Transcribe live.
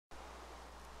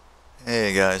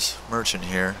Hey guys, Merchant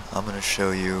here. I'm going to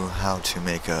show you how to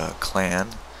make a clan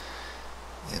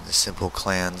in the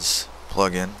SimpleClans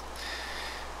plugin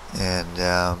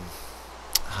and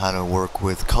how to work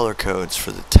with color codes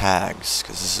for the tags,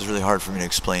 because this is really hard for me to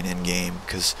explain in-game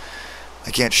because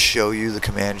I can't show you the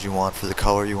commands you want for the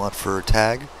color you want for a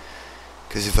tag,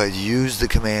 because if I use the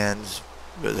commands,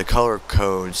 the color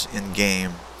codes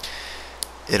in-game,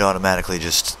 it automatically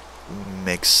just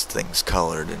makes things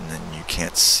colored and then you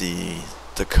can't see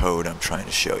the code I'm trying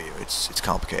to show you. It's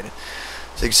complicated.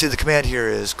 So you can see the command here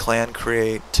is clan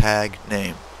create tag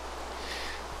name.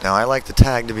 Now I like the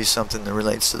tag to be something that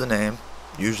relates to the name.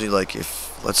 Usually, like,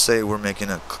 if let's say we're making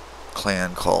a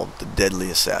clan called the Deadly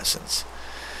Assassins,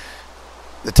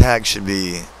 the tag should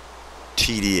be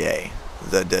TDA,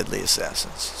 the Deadly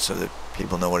Assassins, so that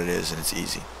people know what it is and it's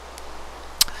easy.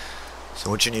 So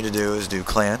what you need to do is do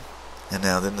clan, and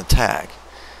now then the tag.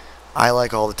 I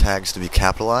like all the tags to be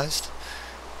capitalized,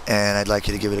 and I'd like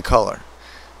you to give it a color.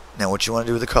 Now what you want to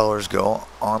do with the color is go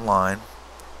online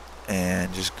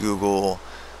and just Google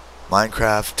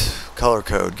Minecraft color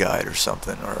code guide or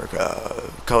something, or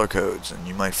color codes, and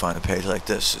you might find a page like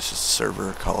this. This is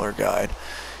server color guide.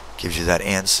 Gives you that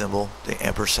and symbol, the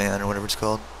ampersand or whatever it's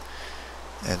called,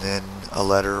 and then a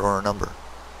letter or a number.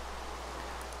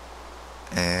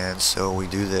 And so we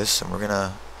do this, and we're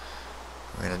gonna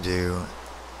do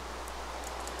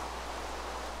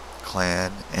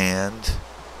clan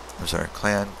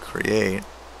create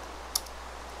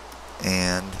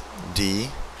and D,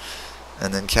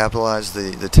 and then capitalize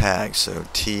the tag, so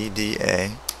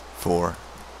TDA for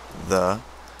the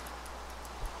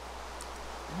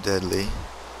Deadly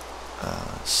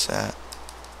Assassins.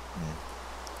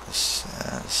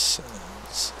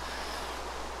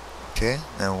 Okay,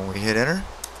 now when we hit enter,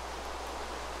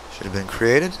 should have been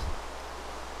created.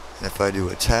 And if I do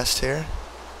a test here,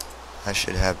 I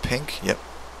should have pink. Yep,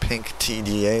 pink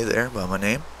TDA there by my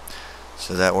name.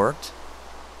 So that worked.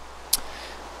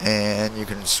 And you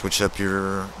can switch up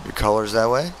your colors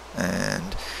that way.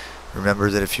 And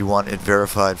remember that if you want it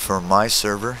verified for my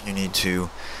server, you need to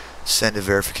send a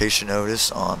verification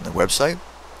notice on the website,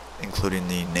 including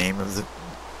the name of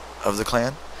the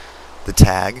clan, the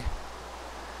tag,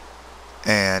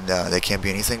 and they can't be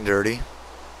anything dirty.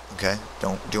 Okay,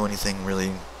 don't do anything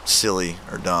really silly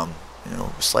or dumb. You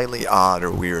know, slightly odd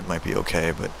or weird might be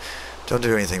okay, but don't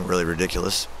do anything really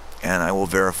ridiculous. And I will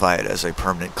verify it as a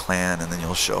permanent clan, and then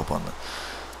you'll show up on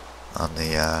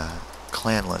the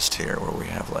clan list here, where we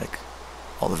have like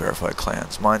all the verified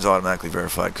clans. Mine's automatically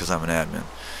verified because I'm an admin.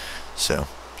 So,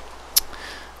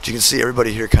 but you can see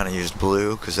everybody here kind of used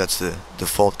blue because that's the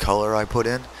default color I put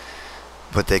in,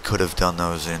 but they could have done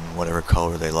those in whatever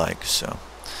color they like. So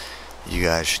you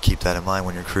guys should keep that in mind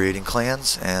when you're creating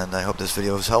clans, and I hope this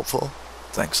video was helpful.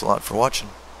 Thanks a lot for watching.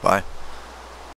 Bye.